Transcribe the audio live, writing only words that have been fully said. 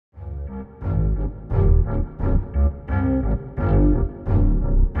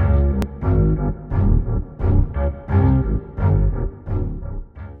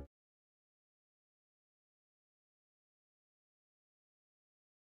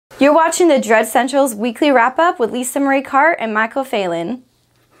You're watching the Dread Central's weekly wrap-up with Lisa Marie Cart and Michael Phalin.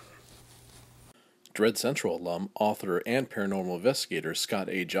 Dread Central alum, author, and paranormal investigator Scott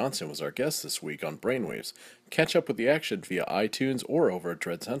A. Johnson was our guest this week on Brainwaves. Catch up with the action via iTunes or over at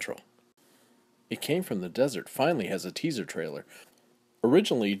Dread Central. It Came from the Desert finally has a teaser trailer.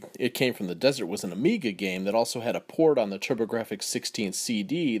 Originally, It Came from the Desert was an Amiga game that also had a port on the TurboGrafx-16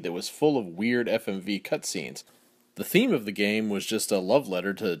 CD that was full of weird FMV cutscenes. The theme of the game was just a love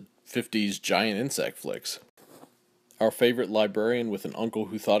letter to 50s giant insect flicks. Our favorite librarian with an uncle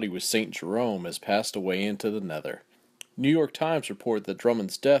who thought he was St. Jerome has passed away into the nether. New York Times report that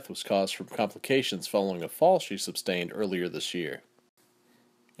Drummond's death was caused from complications following a fall she sustained earlier this year.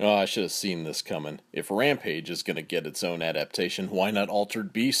 Oh, I should have seen this coming. If Rampage is going to get its own adaptation, why not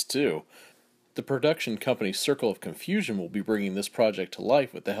Altered Beast too? The production company Circle of Confusion will be bringing this project to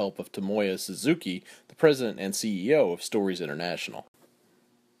life with the help of Tomoya Suzuki, the president and CEO of Stories International.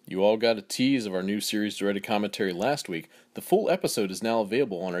 You all got a tease of our new series Dreaded commentary last week. The full episode is now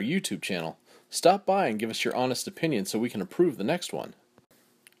available on our YouTube channel. Stop by and give us your honest opinion so we can approve the next one.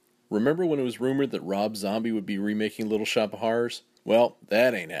 Remember when it was rumored that Rob Zombie would be remaking Little Shop of Horrors? Well,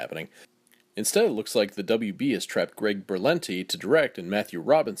 that ain't happening. Instead, it looks like the WB has trapped Greg Berlanti to direct and Matthew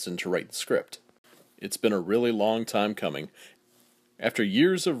Robinson to write the script. It's been a really long time coming. After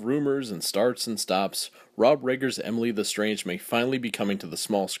years of rumors and starts and stops, Rob Reger's Emily the Strange may finally be coming to the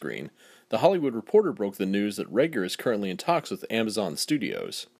small screen. The Hollywood Reporter broke the news that Reger is currently in talks with Amazon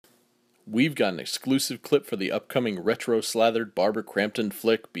Studios. We've got an exclusive clip for the upcoming retro-slathered Barbara Crampton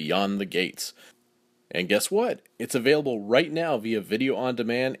flick Beyond the Gates. And guess what? It's available right now via video on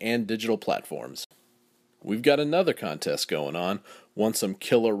demand and digital platforms. We've got another contest going on. Want some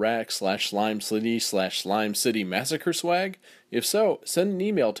Killer Rack /Slime City /Slime City Massacre swag? If so, send an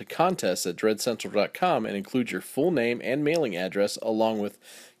email to contest@dreadcentral.com and include your full name and mailing address along with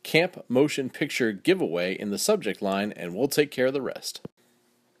Camp Motion Picture Giveaway in the subject line and we'll take care of the rest.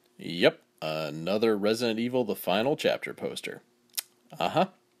 Yep, another Resident Evil The Final Chapter poster.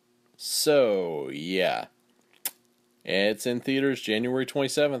 So, yeah. It's in theaters January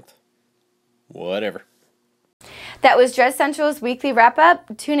 27th. Whatever. That was Dread Central's weekly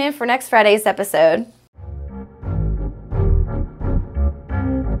wrap-up. Tune in for next Friday's episode.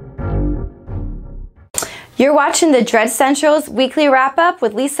 You're watching the Dread Central's weekly wrap-up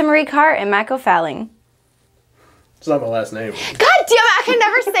with Lisa Marie Cart and Michael Phalin. It's not my last name. God damn it, I can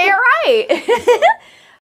never say it right.